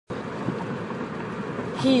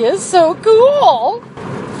He is so cool.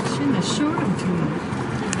 Shouldn't have showed him to you.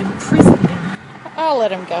 You've imprisoned him. I'll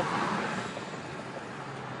let him go.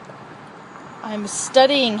 I'm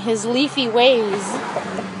studying his leafy ways.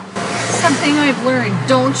 Something I've learned,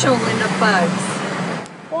 don't show Linda bugs.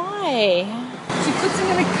 Why? She puts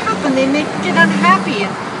them in a cup and they get unhappy,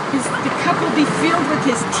 and the cup will be filled with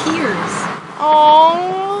his tears.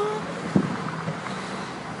 Aww.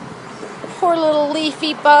 Poor little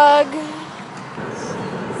leafy bug.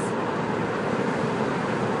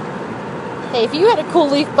 Hey, if you had a cool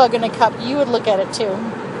leaf bug in a cup, you would look at it too.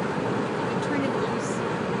 Turn it loose.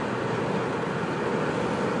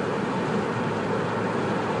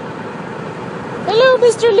 Hello,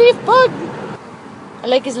 Mr. Leaf Bug. I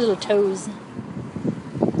like his little toes.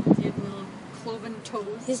 He had little cloven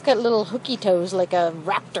toes. He's got little hooky toes like a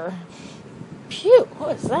raptor. Phew,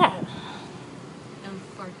 what is that?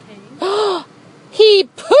 He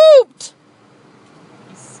pooped!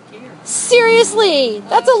 He's scared. Seriously,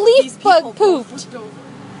 that's a leaf bug pooped.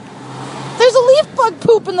 There's a leaf bug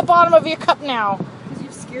poop in the bottom of your cup now. Because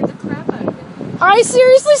you've scared the crap out of it. I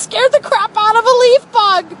seriously scared the crap out of a leaf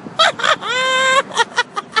bug.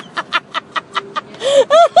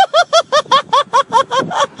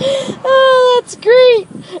 Oh, that's great.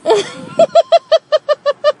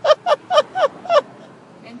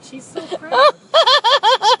 And she's so proud.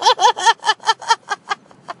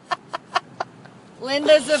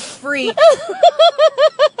 Linda's a freak.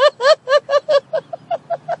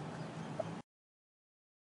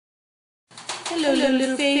 Hello,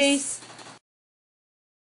 little face.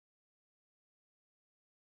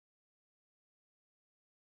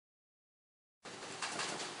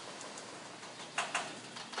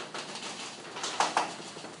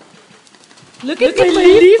 Look at my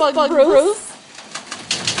leaf bug, bros.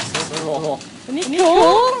 So cool. Isn't he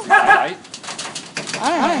cool? Right? I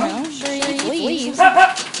don't know. Sure he leaves. You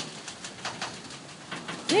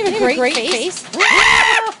have a great face.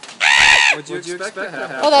 What'd you expect to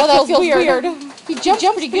happen? Oh, that feels weird. He jumped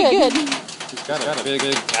pretty good. He's got a big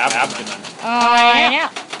abdomen. I know.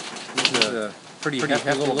 He's a pretty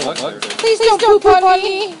hefty little bug there. Please don't poop on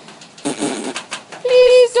me.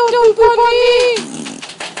 Please don't poop on me.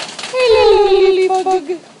 Hello, little bug.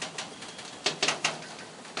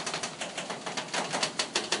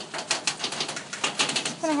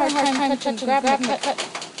 It's been a hard time touching, grab, cut.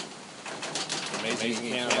 Amazing he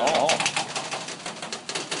can at all.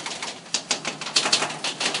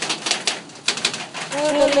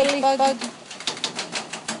 Hello, little bug.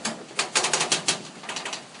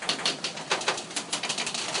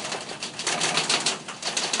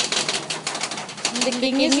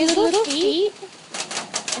 Licking his little feet.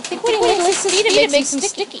 I think when he licks his feet, it makes him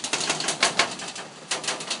sticky.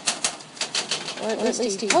 Or at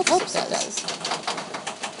least he hopes it does.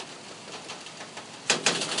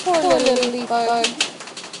 Poor little leaf bug.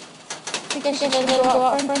 Think I should let him go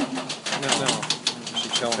out front? No.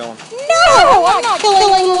 She's killing him. No! I'm not killing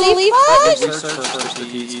little leaf bug! Research first if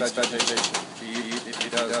he eats vegetation. If he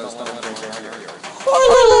does, don't let him go in your yard. Poor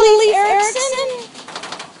little leaf Erickson.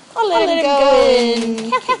 I'll let him go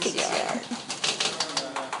in Cathy's yard.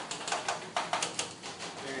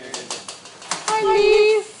 Hi,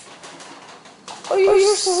 Leaf. Oh,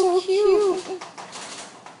 you're so cute.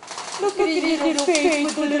 Look at his little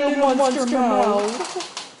face with the little monster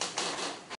mouth.